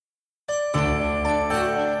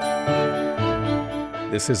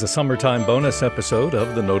This is a summertime bonus episode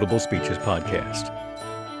of the Notable Speeches podcast.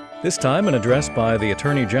 This time, an address by the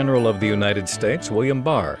Attorney General of the United States, William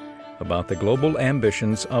Barr, about the global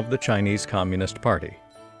ambitions of the Chinese Communist Party.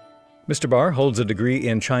 Mr. Barr holds a degree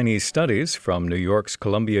in Chinese Studies from New York's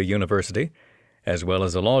Columbia University, as well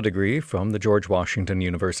as a law degree from the George Washington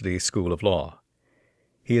University School of Law.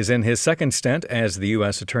 He is in his second stint as the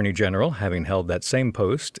U.S. Attorney General, having held that same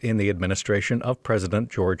post in the administration of President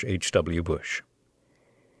George H.W. Bush.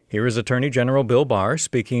 Here is Attorney General Bill Barr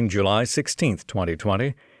speaking July 16,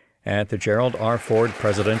 2020, at the Gerald R. Ford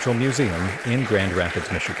Presidential Museum in Grand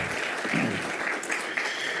Rapids, Michigan.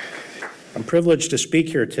 I'm privileged to speak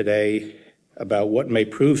here today about what may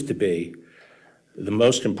prove to be the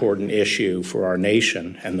most important issue for our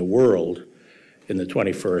nation and the world in the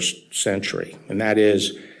 21st century, and that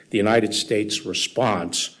is the United States'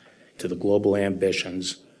 response to the global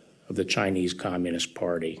ambitions of the Chinese Communist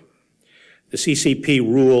Party. The CCP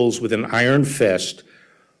rules with an iron fist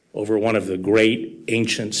over one of the great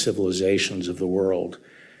ancient civilizations of the world.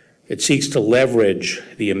 It seeks to leverage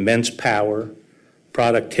the immense power,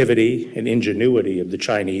 productivity, and ingenuity of the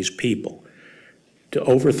Chinese people to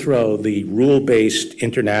overthrow the rule-based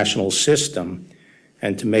international system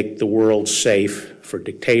and to make the world safe for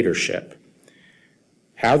dictatorship.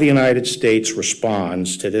 How the United States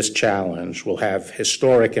responds to this challenge will have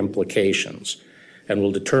historic implications and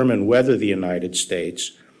will determine whether the United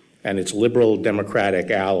States and its liberal democratic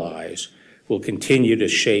allies will continue to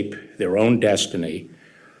shape their own destiny,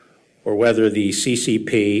 or whether the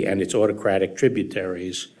CCP and its autocratic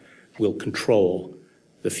tributaries will control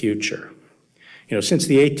the future. Since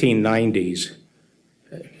the 1890s,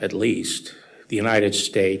 at least, the United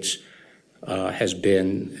States has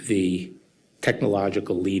been the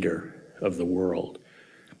technological leader of the world.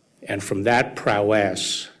 And from that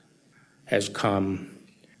prowess has come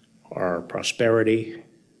our prosperity,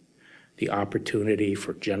 the opportunity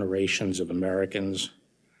for generations of Americans,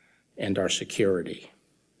 and our security.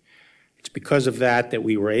 It's because of that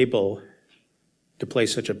we were able to play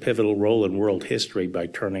such a pivotal role in world history by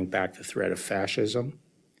turning back the threat of fascism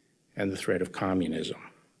and the threat of communism.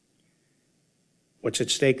 What's at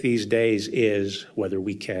stake these days is whether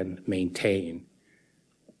we can maintain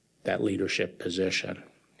that leadership position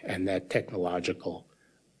and that technological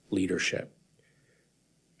leadership.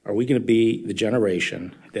 Are we going to be the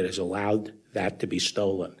generation that has allowed that to be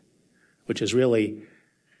stolen, which is really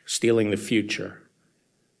stealing the future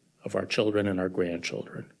of our children and our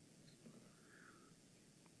grandchildren?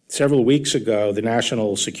 Several weeks ago, the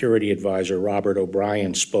National Security Advisor, Robert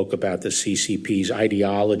O'Brien, spoke about the CCP's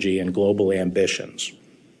ideology and global ambitions.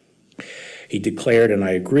 He declared, and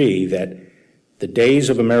I agree, that the days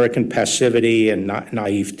of American passivity and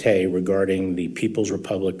naivete regarding the People's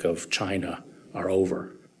Republic of China are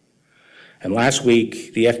over. And last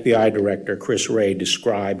week, the FBI Director, Chris Wray,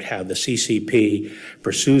 described how the CCP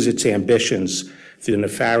pursues its ambitions through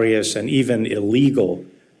nefarious and even illegal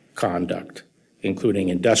conduct, including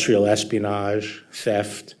industrial espionage,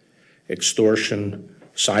 theft, extortion,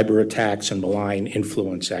 cyber attacks, and malign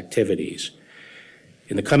influence activities.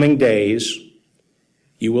 In the coming days,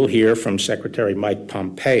 you will hear from Secretary Mike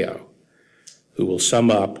Pompeo, who will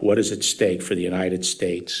sum up what is at stake for the United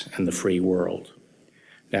States and the free world.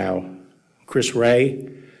 Now, Chris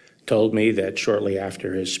Wray told me that shortly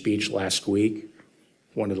after his speech last week,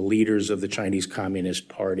 one of the leaders of the Chinese Communist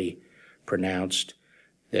Party pronounced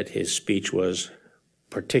that his speech was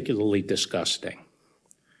particularly disgusting.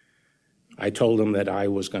 I told him that I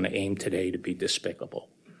was going to aim today to be despicable.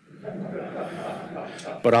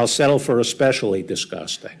 But I'll settle for especially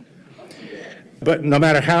disgusting. But no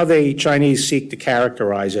matter how the Chinese seek to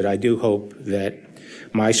characterize it, I do hope that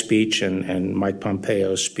my speech and Mike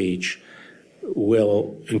Pompeo's speech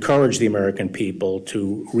will encourage the American people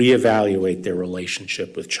to reevaluate their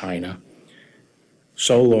relationship with China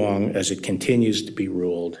so long as it continues to be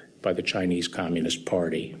ruled by the Chinese Communist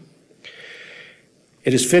Party.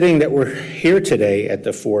 It is fitting that we're here today at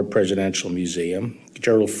the Ford Presidential Museum.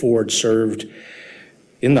 Gerald Ford served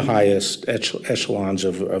in the highest echelons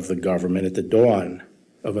of the government at the dawn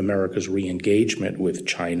of America's re-engagement with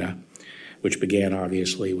China, which began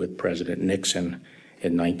obviously with President Nixon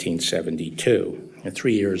in 1972. And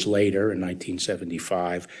 3 years later, in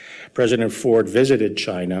 1975, President Ford visited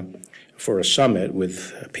China for a summit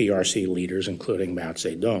with PRC leaders, including Mao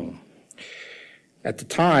Zedong. At the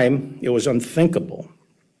time, it was unthinkable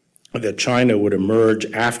that China would emerge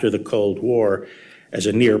after the Cold War as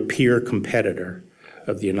a near-peer competitor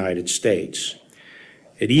of the United States.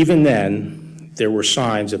 And even then, there were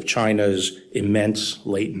signs of China's immense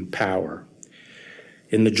latent power.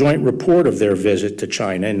 In the joint report of their visit to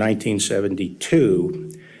China in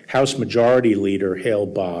 1972, House Majority Leader Hale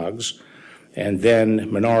Boggs and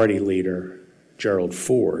then Minority Leader Gerald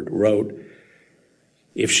Ford wrote,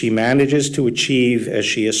 "If she manages to achieve as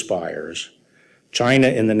she aspires, China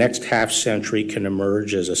in the next half century can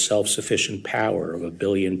emerge as a self-sufficient power of 1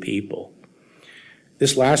 billion people."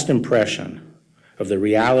 This last impression of the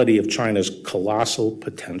reality of China's colossal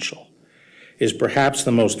potential is perhaps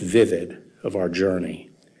the most vivid of our journey.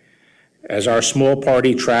 As our small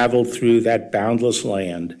party traveled through that boundless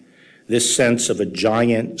land, this sense of a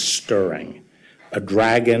giant stirring, a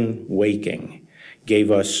dragon waking,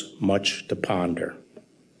 gave us much to ponder.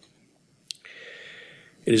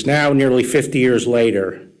 It is now nearly 50 years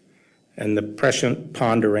later, and the prescient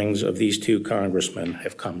ponderings of these two congressmen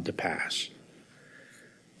have come to pass.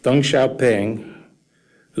 Deng Xiaoping,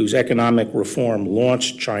 whose economic reform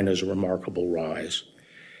launched China's remarkable rise,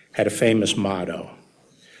 had a famous motto: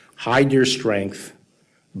 "Hide your strength,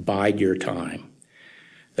 bide your time."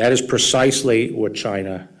 That is precisely what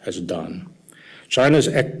China has done. China's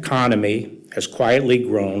economy has quietly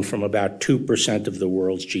grown from about 2% of the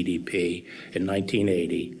world's GDP in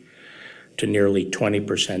 1980 to nearly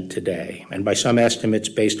 20% today. And by some estimates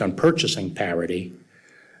based on purchasing parity,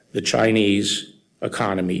 the Chinese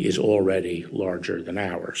economy is already larger than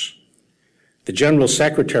ours. The General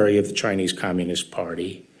Secretary of the Chinese Communist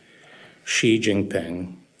Party, Xi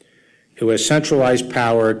Jinping, who has centralized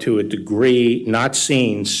power to a degree not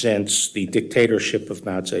seen since the dictatorship of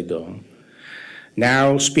Mao Zedong,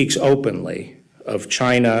 now speaks openly of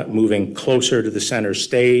China moving closer to the center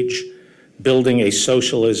stage, building a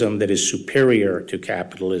socialism that is superior to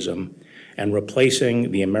capitalism, and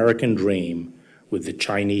replacing the American dream with the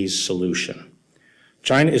Chinese solution.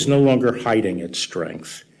 China is no longer hiding its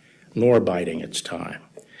strength, nor biding its time.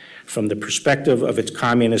 From the perspective of its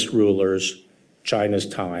communist rulers, China's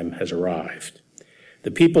time has arrived.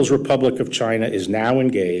 The People's Republic of China is now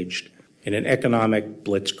engaged in an economic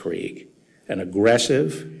blitzkrieg, an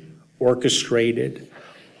aggressive, orchestrated,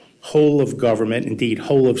 whole of government, indeed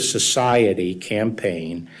whole of society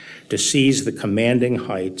campaign to seize the commanding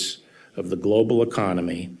heights of the global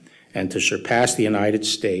economy and to surpass the United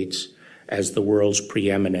States as the world's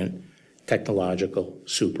preeminent technological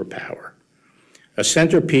superpower. A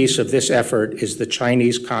centerpiece of this effort is the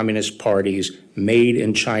Chinese Communist Party's Made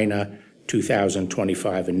in China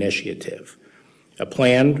 2025 initiative, a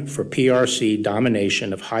plan for PRC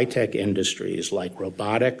domination of high-tech industries like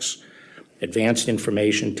robotics, advanced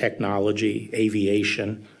information technology,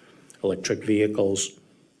 aviation, electric vehicles,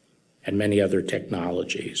 and many other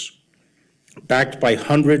technologies. Backed by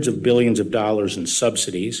hundreds of billions of dollars in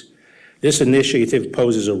subsidies, this initiative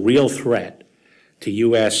poses a real threat to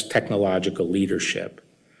U.S. technological leadership.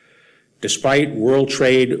 Despite World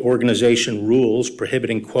Trade Organization rules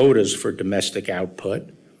prohibiting quotas for domestic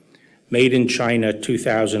output, Made in China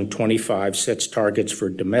 2025 sets targets for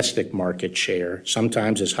domestic market share,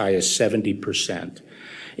 sometimes as high as 70%,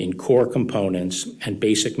 in core components and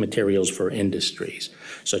basic materials for industries,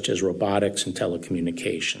 such as robotics and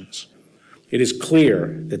telecommunications. It is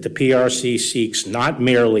clear that the PRC seeks not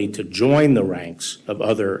merely to join the ranks of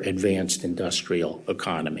other advanced industrial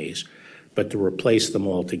economies, but to replace them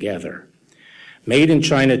altogether. Made in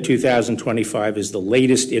China 2025 is the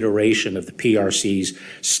latest iteration of the PRC's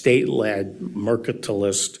state-led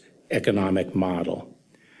mercantilist economic model.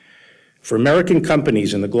 For American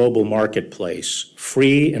companies in the global marketplace,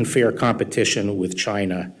 free and fair competition with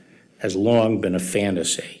China has long been a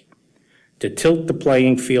fantasy. To tilt the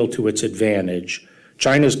playing field to its advantage,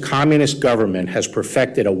 China's communist government has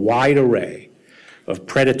perfected a wide array of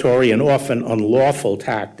predatory and often unlawful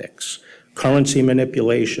tactics: currency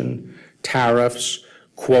manipulation, tariffs,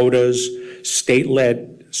 quotas,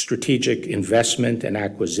 state-led strategic investment and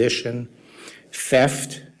acquisition,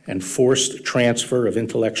 theft and forced transfer of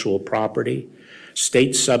intellectual property,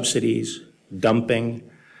 state subsidies, dumping,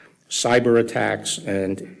 cyber attacks,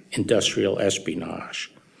 and industrial espionage.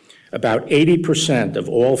 About 80% of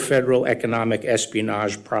all federal economic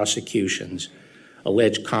espionage prosecutions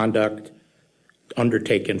allege conduct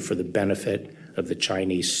undertaken for the benefit of the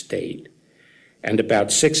Chinese state. And about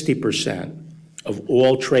 60% of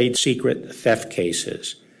all trade secret theft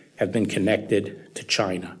cases have been connected to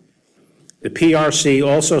China. The PRC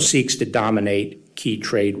also seeks to dominate key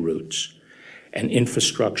trade routes and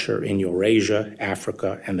infrastructure in Eurasia,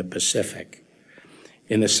 Africa, and the Pacific.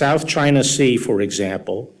 In the South China Sea, for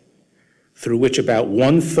example, through which about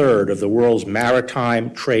 1/3 of the world's maritime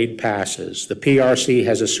trade passes, the PRC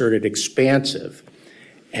has asserted expansive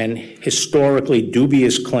and historically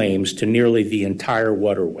dubious claims to nearly the entire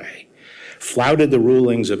waterway, flouted the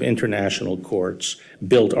rulings of international courts,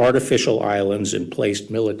 built artificial islands, and placed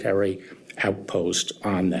military outposts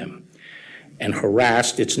on them, and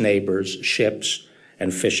harassed its neighbors, ships,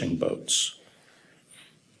 and fishing boats.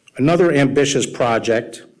 Another ambitious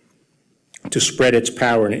project to spread its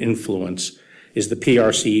power and influence is the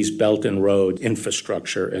PRC's Belt and Road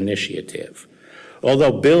Infrastructure Initiative.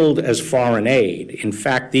 Although billed as foreign aid, in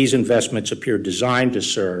fact, these investments appear designed to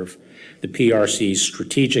serve the PRC's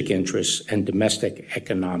strategic interests and domestic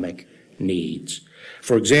economic needs.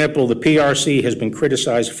 For example, the PRC has been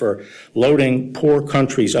criticized for loading poor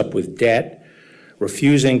countries up with debt,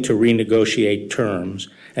 refusing to renegotiate terms,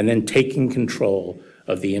 and then taking control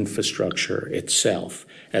of the infrastructure itself,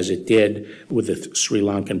 as it did with the Sri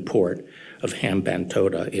Lankan port of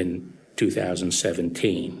Hambantota in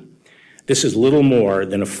 2017. This is little more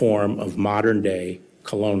than a form of modern-day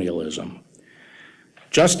colonialism.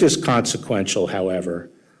 Just as consequential, however,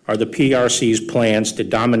 are the PRC's plans to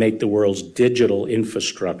dominate the world's digital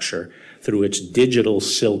infrastructure through its Digital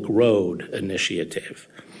Silk Road initiative.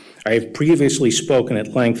 I have previously spoken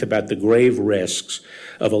at length about the grave risks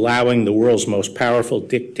of allowing the world's most powerful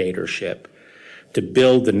dictatorship to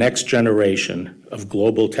build the next generation of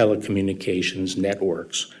global telecommunications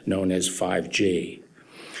networks known as 5G.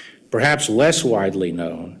 Perhaps less widely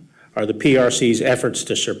known are the PRC's efforts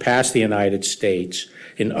to surpass the United States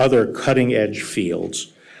in other cutting-edge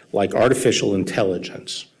fields like artificial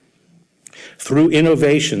intelligence. Through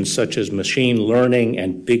innovations such as machine learning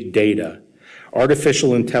and big data,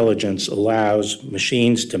 artificial intelligence allows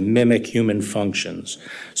machines to mimic human functions,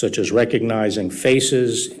 such as recognizing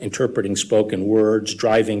faces, interpreting spoken words,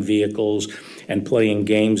 driving vehicles, and playing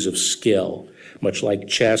games of skill, much like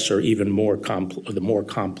chess or even the more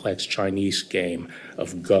complex Chinese game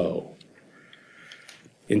of Go.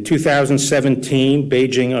 In 2017,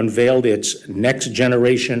 Beijing unveiled its Next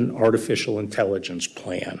Generation Artificial Intelligence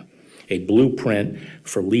Plan, a blueprint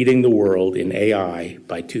for leading the world in AI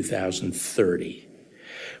by 2030.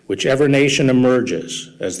 Whichever nation emerges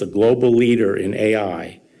as the global leader in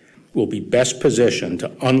AI will be best positioned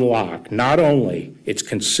to unlock not only its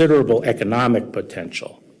considerable economic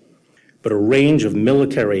potential, but a range of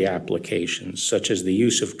military applications, such as the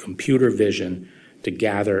use of computer vision to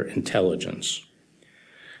gather intelligence.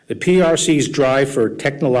 The PRC's drive for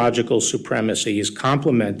technological supremacy is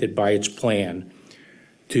complemented by its plan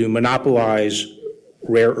to monopolize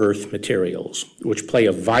rare earth materials, which play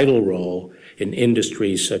a vital role in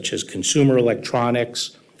industries such as consumer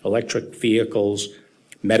electronics, electric vehicles,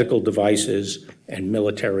 medical devices, and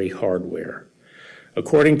military hardware.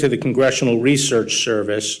 According to the Congressional Research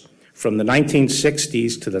Service, from the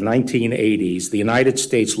 1960s to the 1980s, the United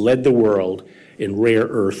States led the world in rare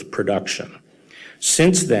earth production.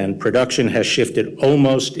 Since then, production has shifted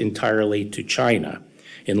almost entirely to China,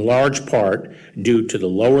 in large part due to the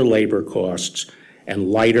lower labor costs and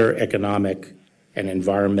lighter economic and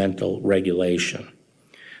environmental regulation.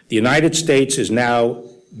 The United States is now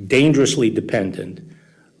dangerously dependent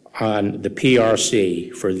on the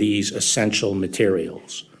PRC for these essential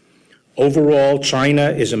materials. Overall,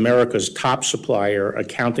 China is America's top supplier,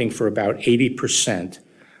 accounting for about 80%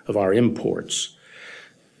 of our imports.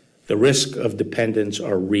 The risk of dependence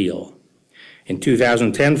are real. In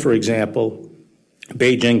 2010, for example,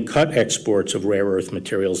 Beijing cut exports of rare earth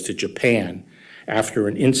materials to Japan after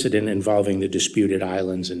an incident involving the disputed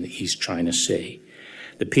islands in the East China Sea.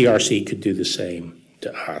 The PRC could do the same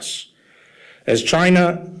to us. As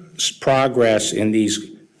China's progress in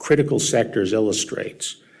these critical sectors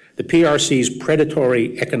illustrates, the PRC's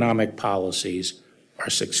predatory economic policies are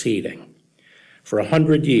succeeding. For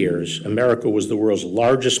 100 years, America was the world's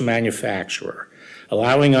largest manufacturer,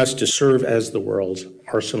 allowing us to serve as the world's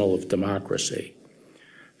arsenal of democracy.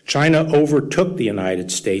 China overtook the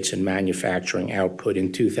United States in manufacturing output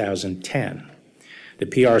in 2010. The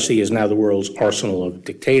PRC is now the world's arsenal of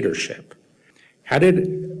dictatorship. How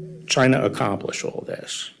did China accomplish all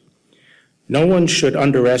this? No one should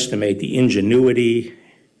underestimate the ingenuity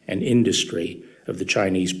and industry of the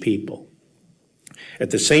Chinese people. At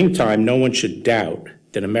the same time, no one should doubt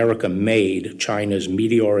that America made China's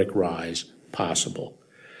meteoric rise possible.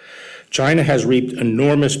 China has reaped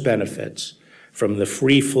enormous benefits from the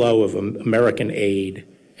free flow of American aid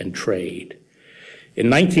and trade. In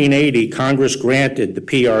 1980, Congress granted the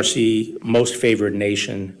PRC Most Favored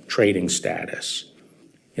Nation trading status.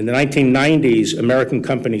 In the 1990s, American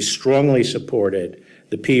companies strongly supported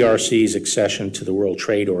the PRC's accession to the World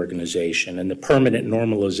Trade Organization and the permanent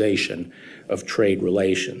normalization of trade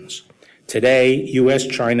relations. Today,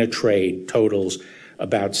 U.S.-China trade totals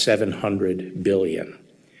about $700 billion.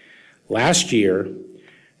 Last year,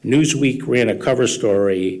 Newsweek ran a cover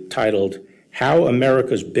story titled, How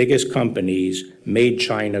America's Biggest Companies Made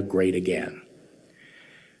China Great Again.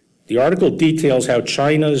 The article details how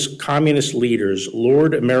China's communist leaders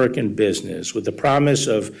lured American business with the promise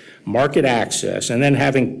of market access, and then,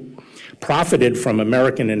 having profited from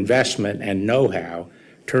American investment and know-how,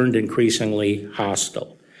 turned increasingly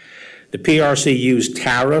hostile. The PRC used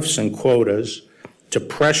tariffs and quotas to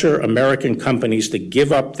pressure American companies to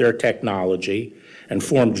give up their technology and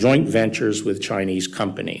form joint ventures with Chinese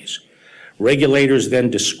companies. Regulators then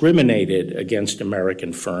discriminated against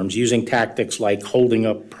American firms using tactics like holding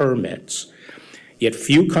up permits. Yet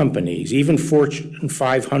few companies, even Fortune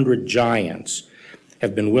 500 giants,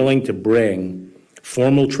 have been willing to bring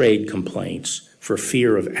formal trade complaints for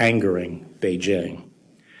fear of angering Beijing.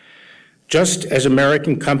 Just as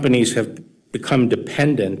American companies have become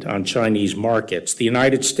dependent on Chinese markets, the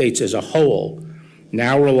United States as a whole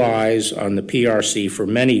now relies on the PRC for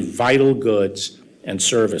many vital goods and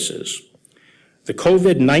services. The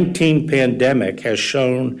COVID-19 pandemic has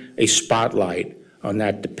shone a spotlight on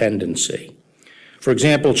that dependency. For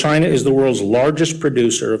example, China is the world's largest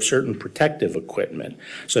producer of certain protective equipment,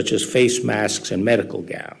 such as face masks and medical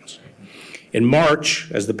gowns. In March,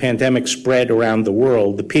 as the pandemic spread around the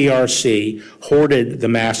world, the PRC hoarded the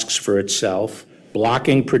masks for itself,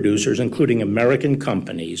 blocking producers, including American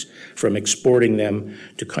companies, from exporting them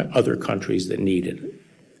to other countries that needed it.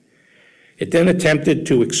 It then attempted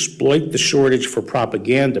to exploit the shortage for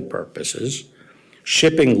propaganda purposes,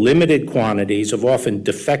 shipping limited quantities of often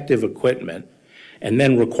defective equipment, and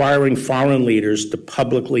then requiring foreign leaders to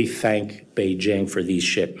publicly thank Beijing for these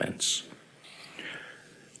shipments.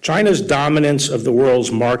 China's dominance of the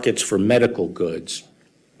world's markets for medical goods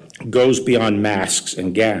goes beyond masks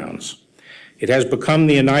and gowns. It has become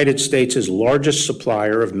the United States' largest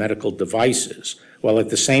supplier of medical devices, while at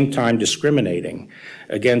the same time discriminating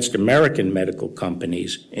against American medical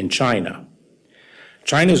companies in China.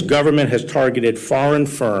 China's government has targeted foreign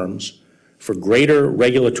firms for greater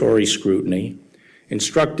regulatory scrutiny,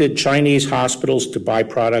 instructed Chinese hospitals to buy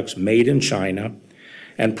products made in China,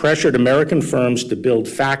 and pressured American firms to build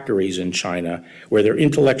factories in China where their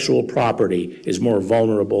intellectual property is more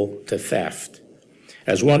vulnerable to theft.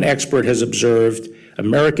 As one expert has observed,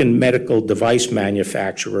 American medical device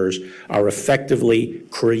manufacturers are effectively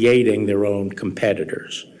creating their own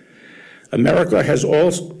competitors. America has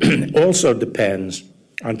also depends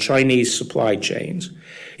on Chinese supply chains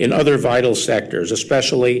in other vital sectors,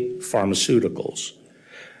 especially pharmaceuticals.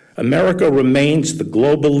 America remains the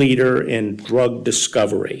global leader in drug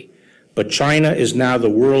discovery, but China is now the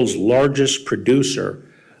world's largest producer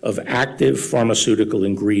of active pharmaceutical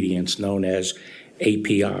ingredients known as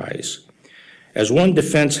APIs. As one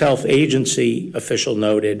Defense Health Agency official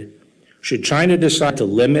noted, should China decide to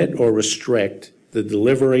limit or restrict the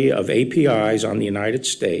delivery of APIs on the United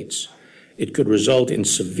States, it could result in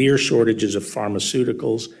severe shortages of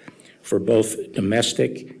pharmaceuticals for both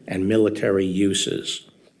domestic and military uses.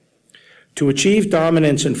 To achieve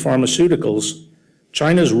dominance in pharmaceuticals,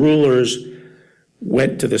 China's rulers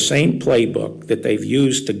went to the same playbook that they've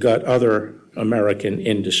used to gut other American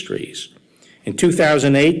industries. In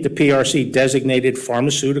 2008, the PRC designated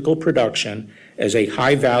pharmaceutical production as a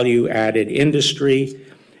high-value added industry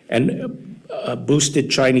and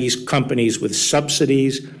boosted Chinese companies with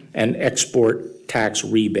subsidies and export tax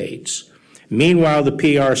rebates. Meanwhile, the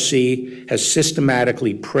PRC has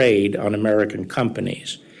systematically preyed on American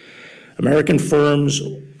companies. American firms'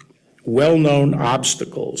 well-known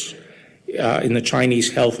obstacles in the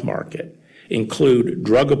Chinese health market include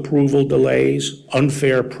drug approval delays,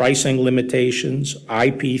 unfair pricing limitations,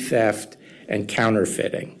 IP theft, and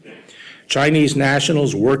counterfeiting. Chinese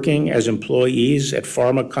nationals working as employees at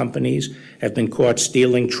pharma companies have been caught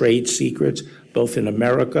stealing trade secrets both in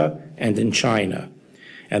America and in China.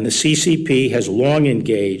 And the CCP has long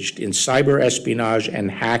engaged in cyber espionage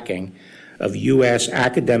and hacking of U.S.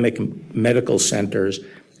 academic medical centers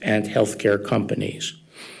and healthcare companies.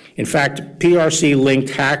 In fact, PRC-linked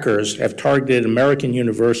hackers have targeted American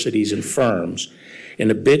universities and firms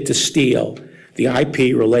in a bid to steal the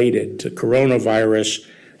IP related to coronavirus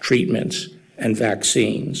treatments and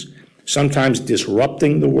vaccines, sometimes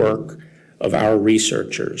disrupting the work of our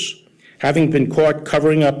researchers. Having been caught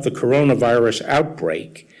covering up the coronavirus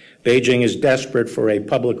outbreak, Beijing is desperate for a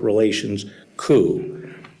public relations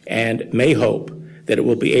coup and may hope that it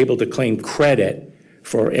will be able to claim credit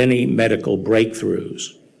for any medical breakthroughs.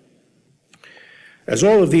 As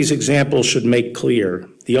all of these examples should make clear,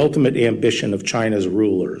 the ultimate ambition of China's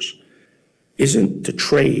rulers isn't to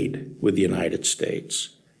trade with the United States.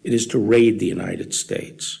 It is to raid the United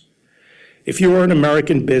States. If you are an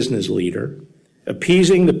American business leader,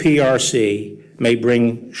 appeasing the PRC may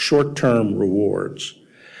bring short-term rewards.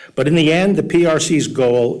 But in the end, the PRC's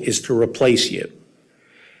goal is to replace you.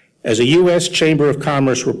 As a U.S. Chamber of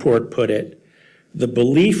Commerce report put it, the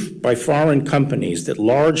belief by foreign companies that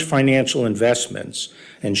large financial investments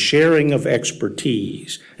and sharing of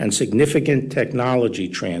expertise and significant technology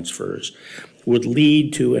transfers would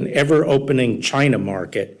lead to an ever-opening China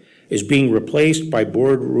market is being replaced by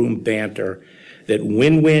boardroom banter that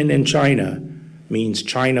win-win in China means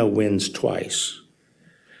China wins twice.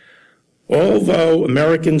 Although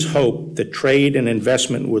Americans hope that trade and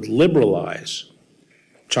investment would liberalize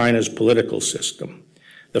China's political system,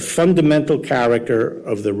 the fundamental character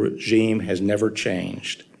of the regime has never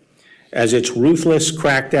changed. As its ruthless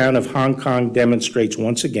crackdown of Hong Kong demonstrates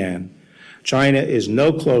once again, China is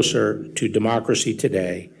no closer to democracy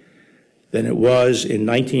today than it was in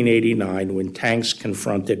 1989 when tanks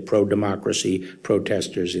confronted pro-democracy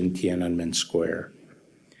protesters in Tiananmen Square.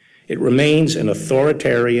 It remains an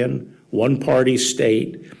authoritarian, one-party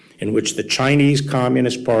state in which the Chinese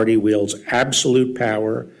Communist Party wields absolute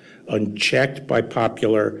power, unchecked by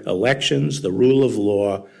popular elections, the rule of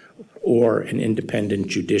law, or an independent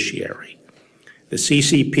judiciary. The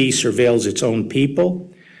CCP surveils its own people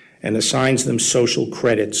and assigns them social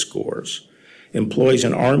credit scores, employs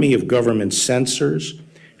an army of government censors,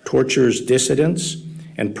 tortures dissidents,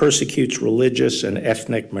 and persecutes religious and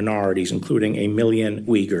ethnic minorities, including 1 million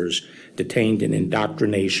Uyghurs detained in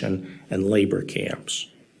indoctrination and labor camps.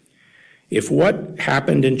 If what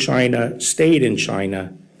happened in China stayed in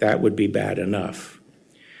China, that would be bad enough.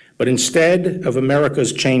 But instead of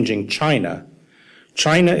America's changing China,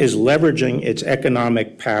 China is leveraging its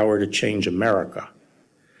economic power to change America.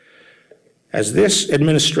 As this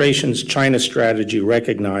administration's China strategy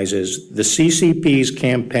recognizes, the CCP's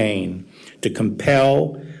campaign to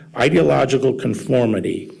compel ideological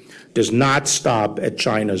conformity does not stop at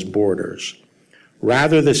China's borders.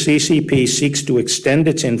 Rather, the CCP seeks to extend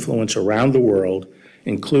its influence around the world,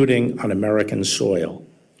 including on American soil.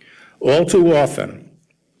 All too often,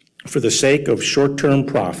 for the sake of short-term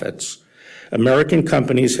profits, American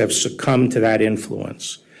companies have succumbed to that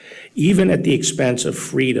influence, even at the expense of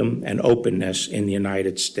freedom and openness in the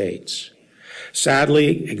United States.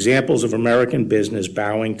 Sadly, examples of American business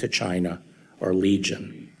bowing to China are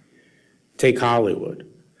legion. Take Hollywood.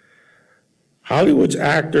 Hollywood's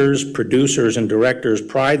actors, producers, and directors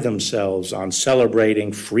pride themselves on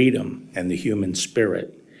celebrating freedom and the human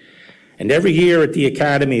spirit. And every year at the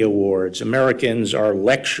Academy Awards, Americans are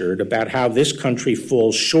lectured about how this country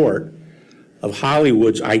falls short of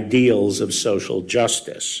Hollywood's ideals of social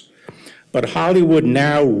justice. But Hollywood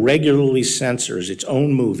now regularly censors its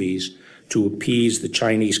own movies to appease the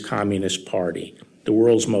Chinese Communist Party, the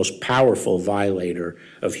world's most powerful violator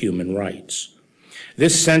of human rights.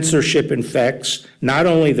 This censorship infects not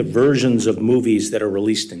only the versions of movies that are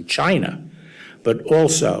released in China, but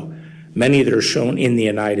also many that are shown in the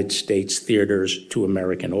United States theaters to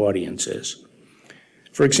American audiences.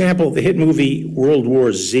 For example, the hit movie World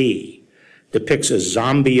War Z depicts a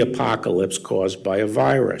zombie apocalypse caused by a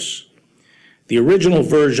virus. The original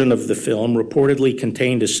version of the film reportedly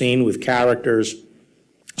contained a scene with characters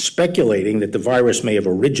speculating that the virus may have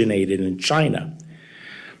originated in China.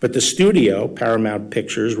 But the studio, Paramount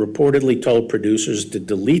Pictures, reportedly told producers to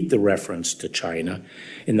delete the reference to China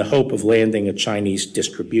in the hope of landing a Chinese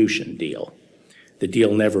distribution deal. The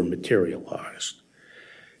deal never materialized.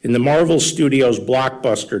 In the Marvel Studios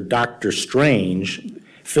blockbuster Doctor Strange,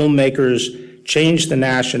 filmmakers changed the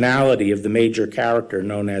nationality of the major character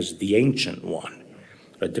known as the Ancient One,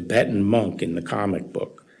 a Tibetan monk in the comic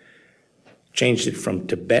book. Changed it from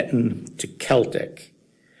Tibetan to Celtic.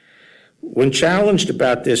 When challenged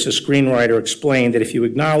about this, a screenwriter explained that if you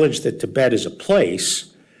acknowledge that Tibet is a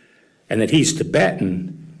place and that he's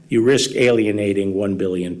Tibetan, you risk alienating 1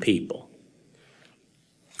 billion people.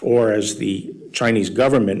 Or as the Chinese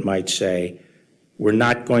government might say, we're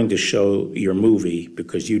not going to show your movie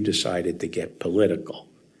because you decided to get political.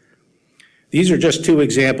 These are just two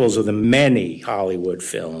examples of the many Hollywood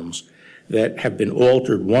films that have been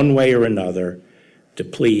altered one way or another to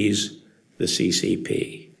please the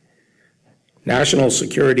CCP. National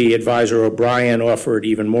Security Advisor O'Brien offered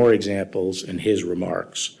even more examples in his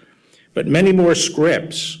remarks. But many more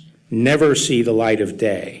scripts never see the light of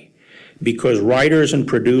day because writers and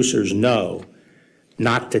producers know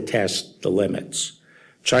not to test the limits.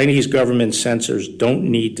 Chinese government censors don't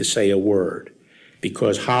need to say a word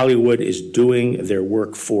because Hollywood is doing their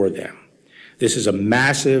work for them. This is a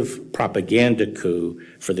massive propaganda coup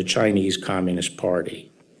for the Chinese Communist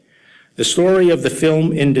Party. The story of the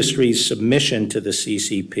film industry's submission to the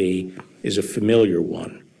CCP is a familiar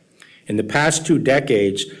one. In the past 2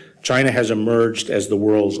 decades, China has emerged as the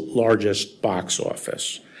world's largest box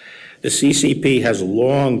office. The CCP has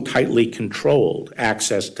long tightly controlled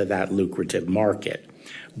access to that lucrative market,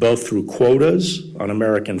 both through quotas on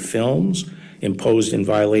American films imposed in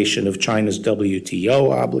violation of China's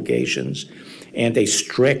WTO obligations and a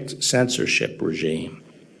strict censorship regime.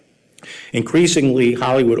 Increasingly,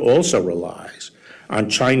 Hollywood also relies on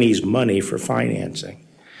Chinese money for financing.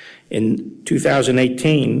 In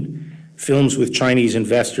 2018, films with Chinese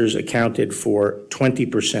investors accounted for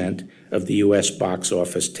 20% of the U.S. box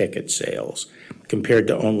office ticket sales, compared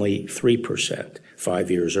to only 3%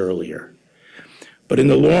 5 years earlier. But in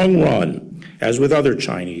the long run, as with other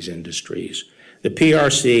Chinese industries, the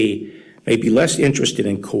PRC may be less interested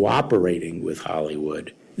in cooperating with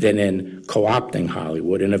Hollywood than in co-opting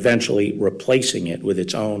Hollywood and eventually replacing it with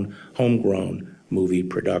its own homegrown movie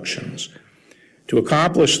productions. To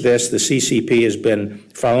accomplish this, the CCP has been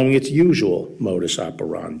following its usual modus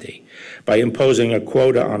operandi. By imposing a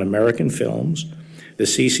quota on American films, the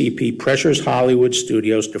CCP pressures Hollywood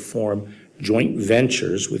studios to form joint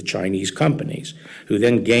ventures with Chinese companies, who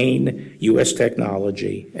then gain U.S.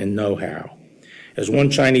 technology and know-how. As one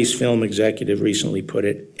Chinese film executive recently put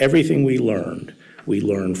it, everything we learned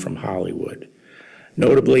from Hollywood.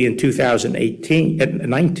 Notably, in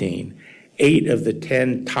 2019, 8 of the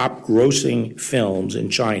 10 top grossing films in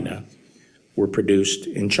China were produced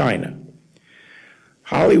in China.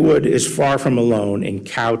 Hollywood is far from alone in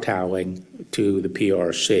kowtowing to the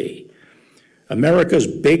PRC. America's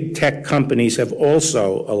big tech companies have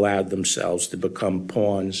also allowed themselves to become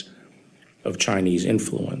pawns of Chinese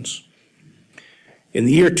influence. In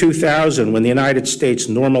the year 2000, when the United States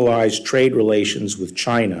normalized trade relations with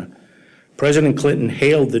China, President Clinton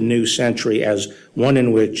hailed the new century as one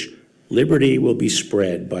in which liberty will be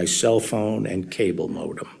spread by cell phone and cable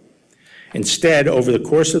modem. Instead, over the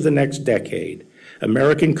course of the next decade,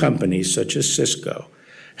 American companies such as Cisco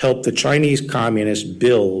helped the Chinese communists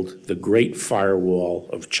build the Great Firewall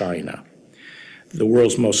of China, the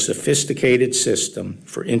world's most sophisticated system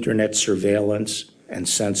for internet surveillance and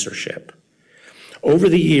censorship. Over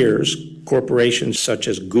the years, corporations such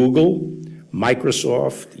as Google,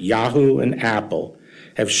 Microsoft, Yahoo, and Apple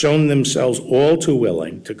have shown themselves all too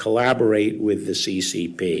willing to collaborate with the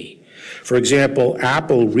CCP. For example,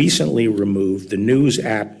 Apple recently removed the news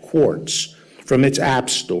app Quartz from its App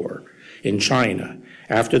Store in China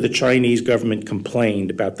after the Chinese government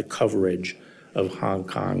complained about the coverage of Hong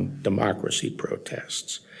Kong democracy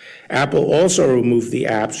protests. Apple also removed the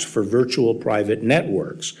apps for virtual private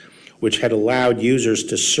networks, which had allowed users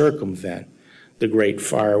to circumvent the Great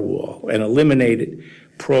Firewall and eliminated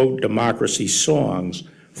pro-democracy songs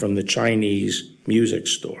from the Chinese music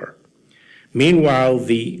store. Meanwhile,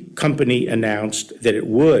 the company announced that it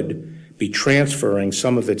would be transferring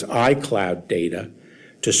some of its iCloud data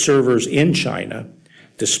to servers in China,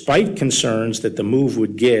 despite concerns that the move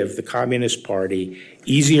would give the Communist Party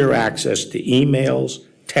easier access to emails,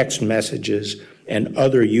 text messages, and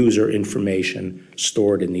other user information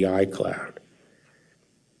stored in the iCloud.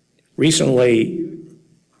 Recently,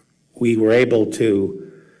 we were able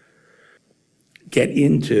to get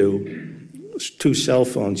into 2 cell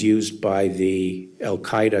phones used by the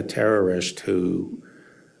al-Qaeda terrorist who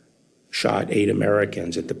shot 8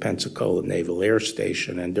 Americans at the Pensacola Naval Air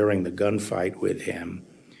Station, and during the gunfight with him,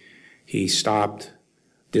 he stopped,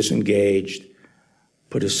 disengaged,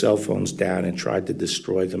 put his cell phones down and tried to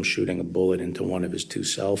destroy them, shooting a bullet into one of his 2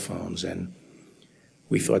 cell phones. And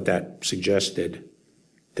we thought that suggested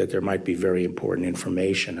that there might be very important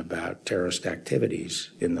information about terrorist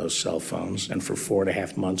activities in those cell phones. And for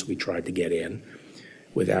 4.5 months, we tried to get in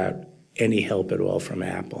without any help at all from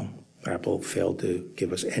Apple. Apple failed to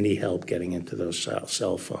give us any help getting into those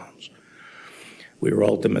cell phones. We were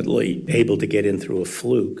ultimately able to get in through a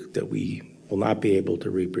fluke that we will not be able to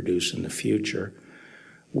reproduce in the future,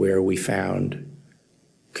 where we found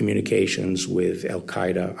communications with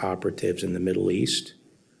al-Qaeda operatives in the Middle East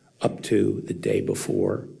up to the day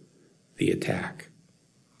before the attack.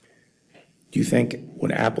 Do you think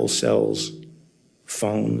when Apple sells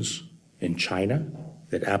phones in China,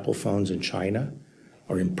 that Apple phones in China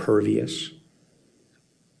are impervious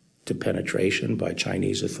to penetration by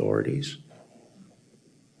Chinese authorities?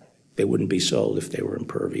 They wouldn't be sold if they were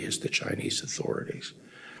impervious to Chinese authorities.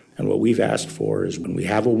 And what we've asked for is when we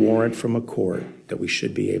have a warrant from a court that we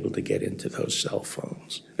should be able to get into those cell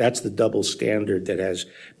phones. That's the double standard that has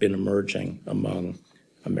been emerging among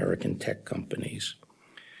American tech companies.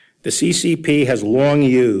 The CCP has long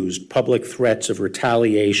used public threats of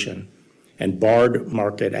retaliation and barred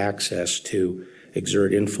market access to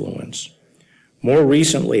exert influence. More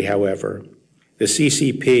recently, however, the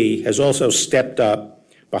CCP has also stepped up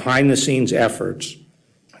behind-the-scenes efforts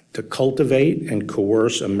to cultivate and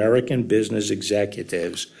coerce American business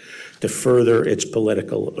executives to further its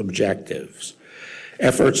political objectives,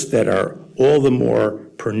 efforts that are all the more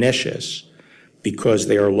pernicious because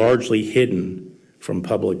they are largely hidden from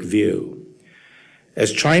public view.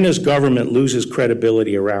 As China's government loses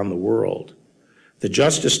credibility around the world, the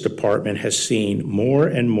Justice Department has seen more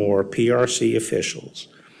and more PRC officials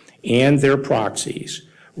and their proxies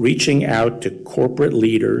reaching out to corporate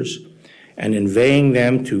leaders and inveighing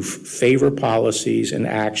them to favor policies and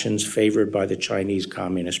actions favored by the Chinese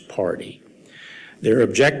Communist Party. Their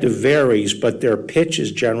objective varies, but their pitch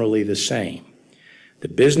is generally the same. The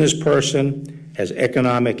business person has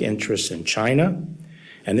economic interests in China,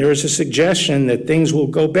 and there is a suggestion that things will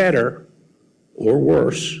go better or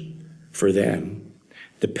worse for them,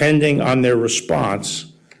 depending on their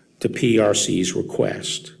response to PRC's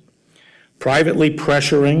request. Privately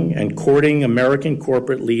pressuring and courting American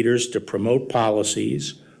corporate leaders to promote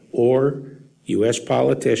policies or U.S.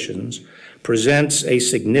 politicians presents a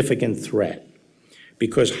significant threat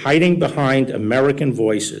because hiding behind American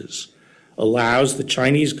voices allows the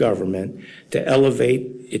Chinese government to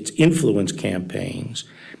elevate its influence campaigns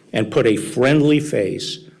and put a friendly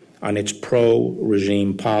face on its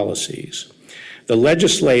pro-regime policies. The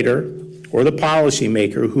legislator or the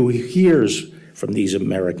policymaker who hears from these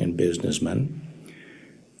American businessmen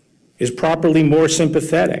is properly more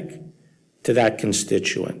sympathetic to that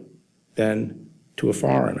constituent than to a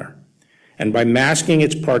foreigner. And by masking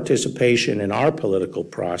its participation in our political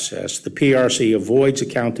process, the PRC avoids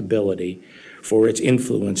accountability for its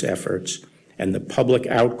influence efforts and the public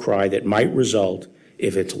outcry that might result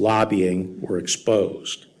if its lobbying were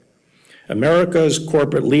exposed. America's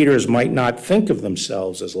corporate leaders might not think of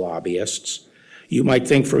themselves as lobbyists. You might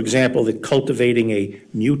think, for example, that cultivating a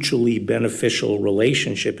mutually beneficial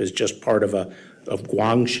relationship is just part of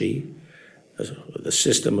guangxi, the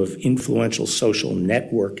system of influential social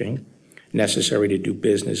networking necessary to do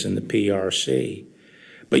business in the PRC.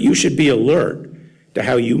 But you should be alert to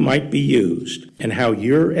how you might be used and how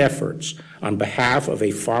your efforts on behalf of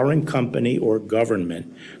a foreign company or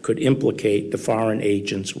government could implicate the Foreign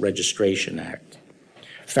Agents Registration Act.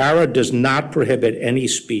 FARA does not prohibit any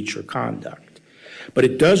speech or conduct, but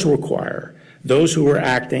it does require those who are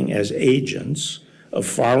acting as agents of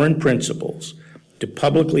foreign principals to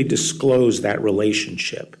publicly disclose that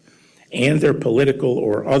relationship and their political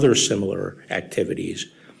or other similar activities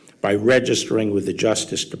by registering with the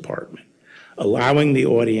Justice Department, allowing the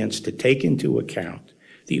audience to take into account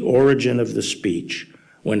the origin of the speech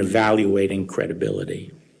when evaluating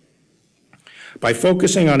credibility. By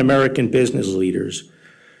focusing on American business leaders,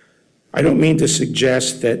 I don't mean to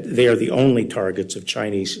suggest that they are the only targets of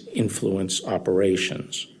Chinese influence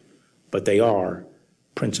operations, but they are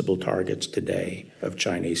principal targets today of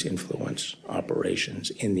Chinese influence operations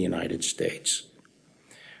in the United States.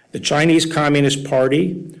 The Chinese Communist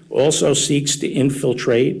Party also seeks to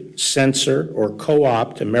infiltrate, censor, or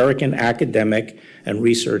co-opt American academic and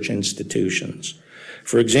research institutions.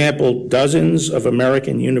 For example, dozens of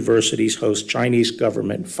American universities host Chinese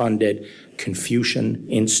government-funded Confucian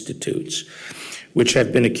institutes, which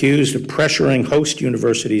have been accused of pressuring host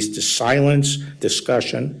universities to silence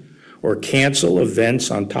discussion or cancel events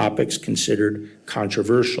on topics considered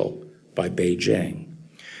controversial by Beijing.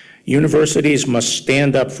 Universities must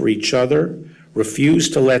stand up for each other, refuse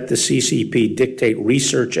to let the CCP dictate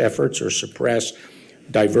research efforts or suppress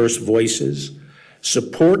diverse voices,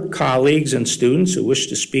 support colleagues and students who wish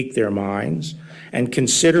to speak their minds, and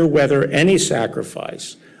consider whether any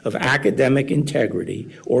sacrifice of academic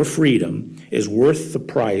integrity or freedom is worth the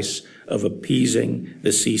price of appeasing the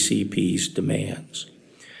CCP's demands.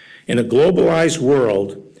 In a globalized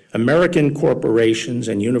world, American corporations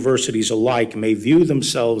and universities alike may view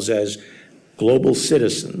themselves as global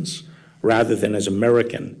citizens rather than as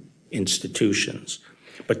American institutions.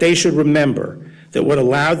 But they should remember that what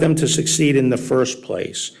allowed them to succeed in the first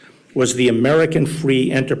place was the American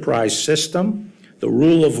free enterprise system, the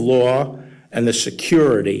rule of law, and the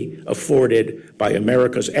security afforded by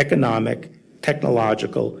America's economic,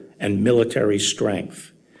 technological, and military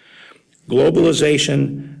strength.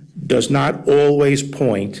 Globalization does not always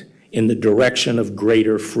point in the direction of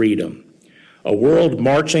greater freedom. A world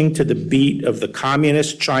marching to the beat of the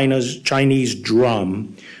communist Chinese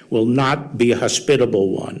drum will not be a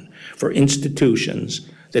hospitable one for institutions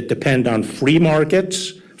that depend on free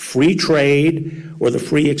markets, free trade, or the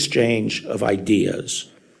free exchange of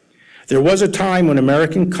ideas. There was a time when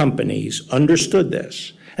American companies understood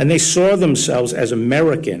this, and they saw themselves as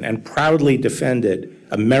American and proudly defended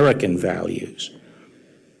American values.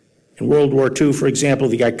 In World War II, for example,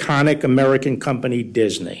 the iconic American company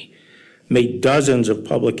Disney made dozens of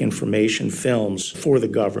public information films for the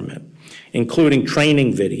government, including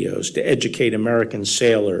training videos to educate American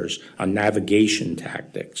sailors on navigation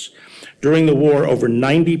tactics. During the war, over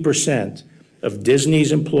 90% of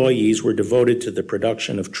Disney's employees were devoted to the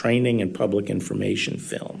production of training and public information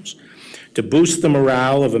films. To boost the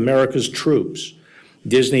morale of America's troops,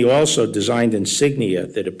 Disney also designed insignia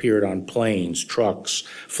that appeared on planes, trucks,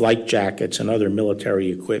 flight jackets, and other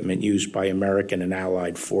military equipment used by American and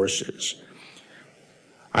Allied forces.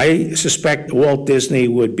 I suspect Walt Disney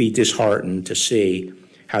would be disheartened to see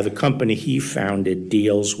how the company he founded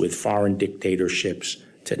deals with foreign dictatorships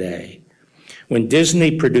today. When Disney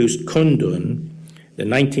produced Kundun, the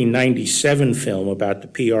 1997 film about the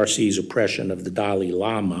PRC's oppression of the Dalai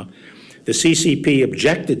Lama, the CCP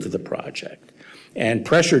objected to the project and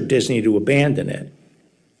pressured Disney to abandon it.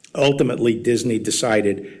 Ultimately, Disney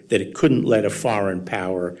decided that it couldn't let a foreign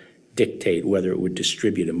power dictate whether it would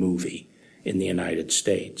distribute a movie in the United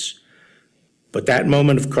States. But that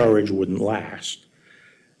moment of courage wouldn't last.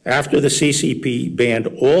 After the CCP banned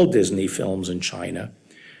all Disney films in China,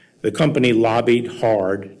 the company lobbied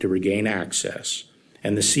hard to regain access,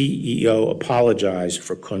 and the CEO apologized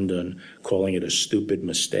for Kundun, calling it a stupid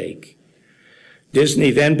mistake.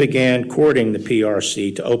 Disney then began courting the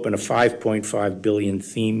PRC to open a $5.5 billion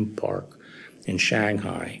theme park in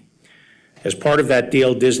Shanghai. As part of that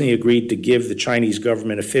deal, Disney agreed to give the Chinese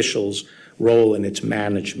government officials role in its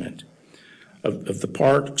management. Of the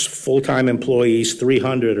park's full-time employees,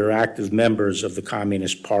 300 are active members of the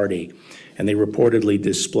Communist Party, and they reportedly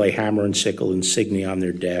display hammer and sickle insignia on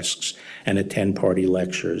their desks and attend party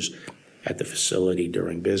lectures at the facility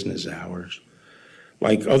during business hours.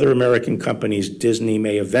 Like other American companies, Disney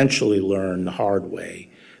may eventually learn the hard way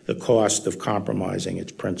the cost of compromising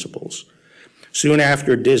its principles. Soon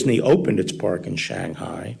after Disney opened its park in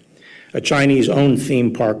Shanghai, a Chinese-owned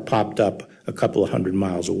theme park popped up a couple of hundred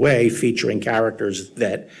miles away, featuring characters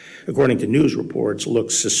that, according to news reports,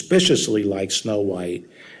 looked suspiciously like Snow White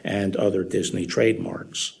and other Disney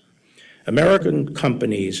trademarks. American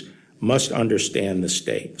companies must understand the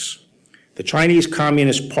stakes. The Chinese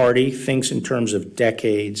Communist Party thinks in terms of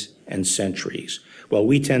decades and centuries, while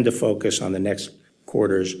we tend to focus on the next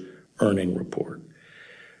quarter's earning report.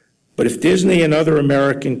 But if Disney and other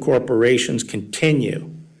American corporations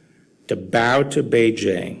continue to bow to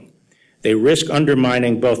Beijing, they risk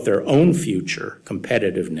undermining both their own future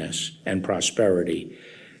competitiveness and prosperity,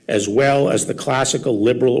 as well as the classical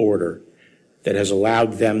liberal order that has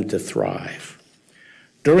allowed them to thrive.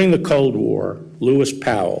 During the Cold War, Lewis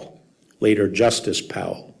Powell, later Justice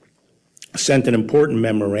Powell, sent an important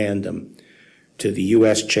memorandum to the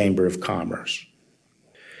U.S. Chamber of Commerce.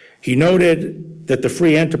 He noted that the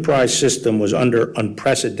free enterprise system was under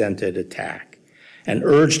unprecedented attack and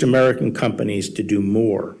urged American companies to do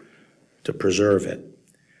more to preserve it.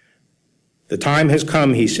 The time has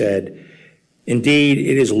come, he said. Indeed,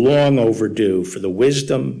 it is long overdue for the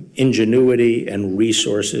wisdom, ingenuity, and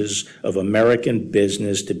resources of American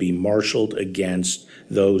business to be marshaled against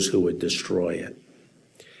those who would destroy it.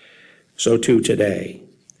 So too today.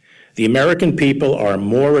 The American people are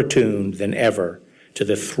more attuned than ever to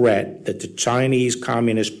the threat that the Chinese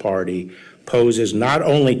Communist Party poses not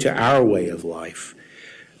only to our way of life,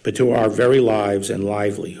 but to our very lives and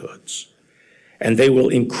livelihoods. And they will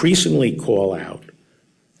increasingly call out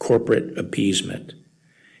corporate appeasement.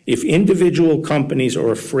 If individual companies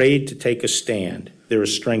are afraid to take a stand, there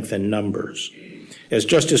is strength in numbers. As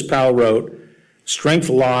Justice Powell wrote, strength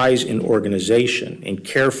lies in organization, in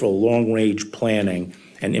careful long-range planning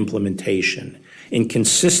and implementation, in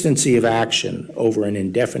consistency of action over an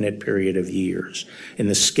indefinite period of years, in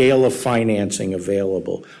the scale of financing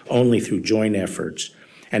available only through joint efforts,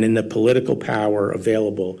 and in the political power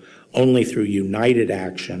available only through united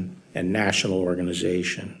action and national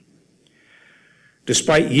organization.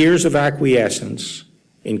 Despite years of acquiescence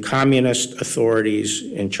in communist authorities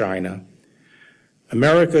in China,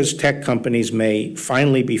 America's tech companies may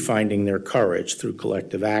finally be finding their courage through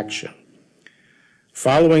collective action.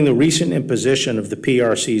 Following the recent imposition of the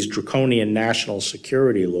PRC's draconian national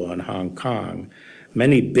security law in Hong Kong,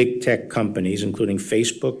 many big tech companies, including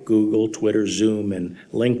Facebook, Google, Twitter, Zoom, and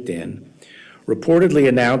LinkedIn, reportedly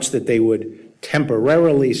announced that they would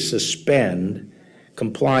temporarily suspend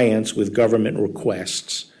compliance with government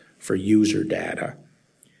requests for user data.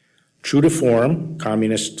 True to form,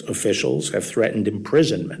 communist officials have threatened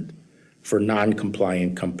imprisonment for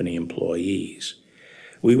non-compliant company employees.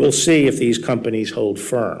 We will see if these companies hold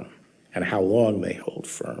firm and how long they hold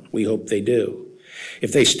firm. We hope they do.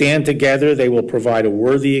 If they stand together, they will provide a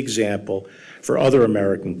worthy example for other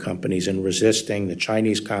American companies in resisting the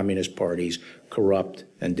Chinese Communist Party's corrupt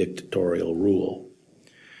and dictatorial rule.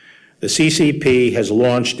 The CCP has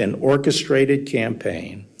launched an orchestrated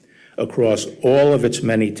campaign across all of its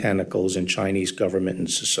many tentacles in Chinese government and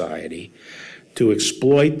society to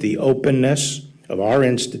exploit the openness of our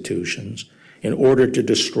institutions in order to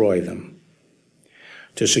destroy them.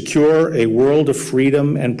 To secure a world of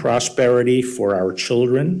freedom and prosperity for our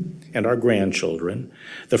children and our grandchildren,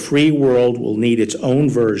 the free world will need its own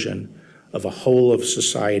version of a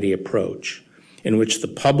whole-of-society approach in which the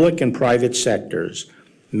public and private sectors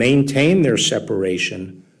maintain their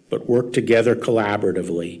separation but work together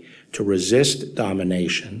collaboratively to resist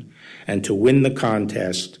domination and to win the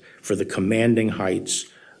contest for the commanding heights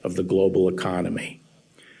of the global economy.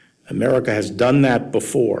 America has done that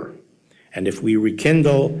before, and if we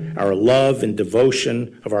rekindle our love and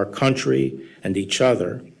devotion of our country and each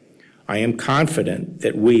other, I am confident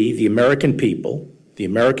that we, the American people, the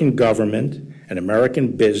American government, and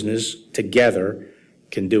American business together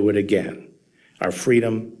can do it again. Our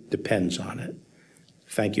freedom depends on it.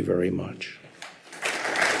 Thank you very much.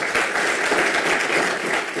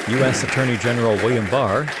 U.S. Attorney General William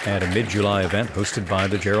Barr at a mid-July event hosted by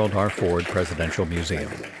the Gerald R. Ford Presidential Museum.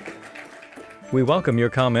 We welcome your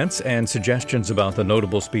comments and suggestions about the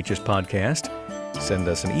Notable Speeches podcast. Send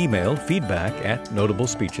us an email,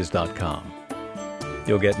 feedback@notablespeeches.com.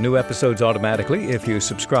 You'll get new episodes automatically if you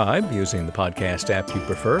subscribe using the podcast app you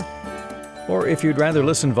prefer. Or if you'd rather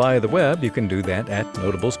listen via the web, you can do that at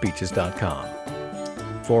notablespeeches.com.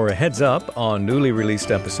 For a heads up on newly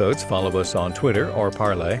released episodes, follow us on Twitter or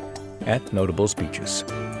Parler @Notable Speeches.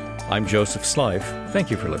 I'm Joseph Slife. Thank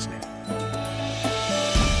you for listening.